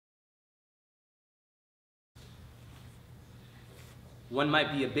one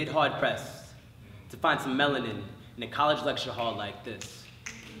might be a bit hard-pressed to find some melanin in a college lecture hall like this.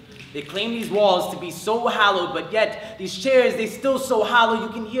 They claim these walls to be so hallowed, but yet these chairs, they still so hollow you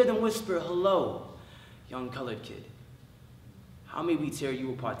can hear them whisper, "Hello, young colored kid. How may we tear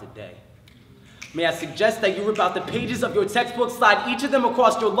you apart today? May I suggest that you rip out the pages of your textbook, slide each of them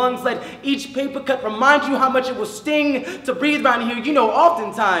across your lungs, let each paper cut remind you how much it will sting to breathe around here. You know,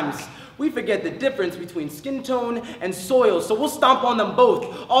 oftentimes, we forget the difference between skin tone and soil, so we'll stomp on them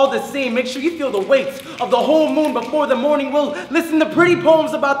both, all the same. Make sure you feel the weight of the whole moon before the morning. We'll listen to pretty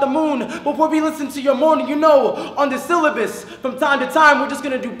poems about the moon before we listen to your morning. You know, on the syllabus, from time to time, we're just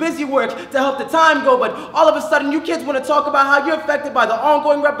gonna do busy work to help the time go, but all of a sudden, you kids wanna talk about how you're affected by the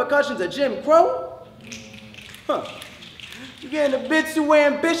ongoing repercussions of Jim Crow? Huh. You're getting a bit too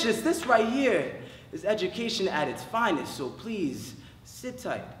ambitious. This right here is education at its finest, so please, sit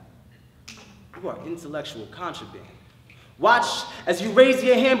tight. You are intellectual contraband. Watch as you raise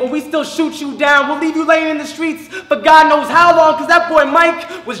your hand, but we still shoot you down. We'll leave you laying in the streets for God knows how long, because that boy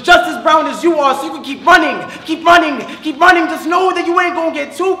Mike was just as brown as you are, so you can keep running, keep running, keep running. Just know that you ain't gonna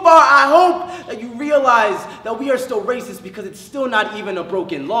get too far. I hope that you realize that we are still racist because it's still not even a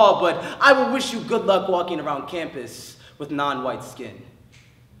broken law, but I will wish you good luck walking around campus with non-white skin.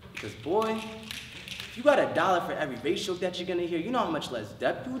 Because boy, if you got $1 for every race joke that you're gonna hear, you know how much less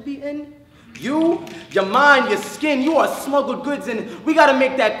depth you would be in? You, your mind, your skin, you are smuggled goods, and we gotta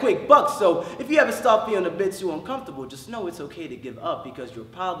make that quick buck. So if you ever start feeling a bit too uncomfortable, just know it's okay to give up, because your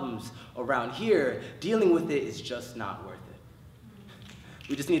problems around here, dealing with it is just not worth it.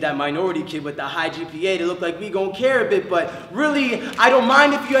 We just need that minority kid with the high GPA to look like we gon' care a bit, but really, I don't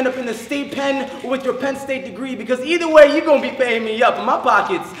mind if you end up in the state Penn or with your Penn State degree, because either way, you're gonna be paying me up. In my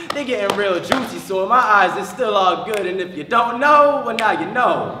pockets, they getting real juicy, so in my eyes, it's still all good, and if you don't know, well now you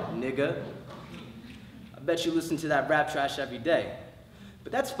know, nigga. I bet you listen to that rap trash every day.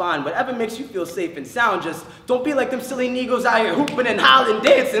 But that's fine, whatever makes you feel safe and sound, just don't be like them silly niggas out here hooping and hollering,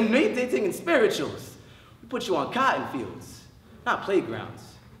 dancing, meditating spirituals. We put you on cotton fields, not playgrounds.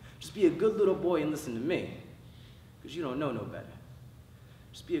 Just be a good little boy and listen to me, because you don't know no better.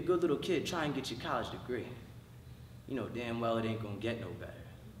 Just be a good little kid, try and get your college degree. You know damn well it ain't gonna get no better.